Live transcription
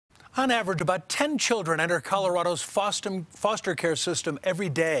On average, about 10 children enter Colorado's foster care system every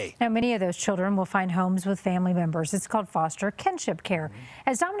day. Now, many of those children will find homes with family members. It's called foster kinship care.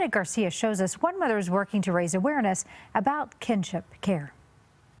 As Dominic Garcia shows us, one mother is working to raise awareness about kinship care.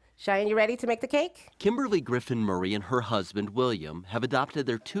 Cheyenne, you ready to make the cake? Kimberly Griffin Murray and her husband, William, have adopted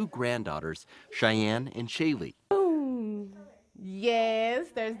their two granddaughters, Cheyenne and Shaylee. Yes,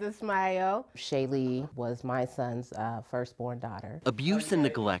 there's the smile. Shaylee was my son's firstborn daughter. Abuse and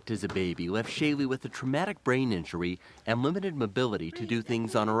neglect as a baby left Shaylee with a traumatic brain injury and limited mobility to do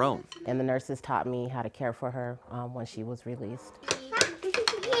things on her own. And the nurses taught me how to care for her when she was released.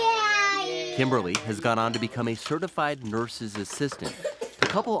 Kimberly has gone on to become a certified nurse's assistant. The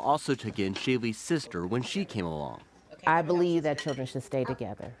couple also took in Shaylee's sister when she came along. I believe that children should stay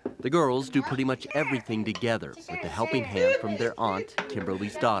together. The girls do pretty much everything together with a helping hand from their aunt,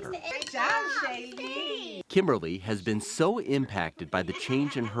 Kimberly's daughter. Great job, Shaylee. Kimberly has been so impacted by the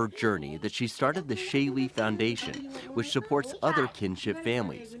change in her journey that she started the Shaylee Foundation, which supports other kinship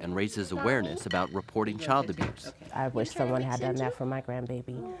families and raises awareness about reporting child abuse. I wish someone had done that for my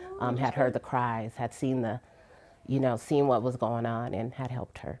grandbaby, had heard the cries, had seen seen what was going on and had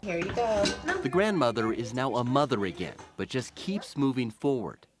helped her. Here you go. The grandmother is now a mother again, but just keeps moving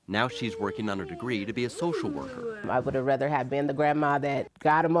forward. Now she's working on a degree to be a social worker. I would have rather have been the grandma that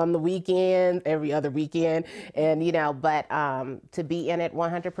got him on the weekend, every other weekend, and but to be in it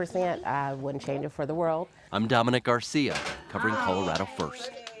 100%, I wouldn't change it for the world. I'm Dominic Garcia, covering Colorado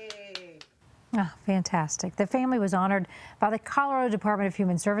First. Oh, fantastic. The family was honored by the Colorado Department of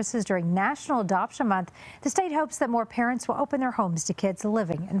Human Services during National Adoption Month. The state hopes that more parents will open their homes to kids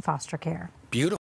living in foster care. Beautiful.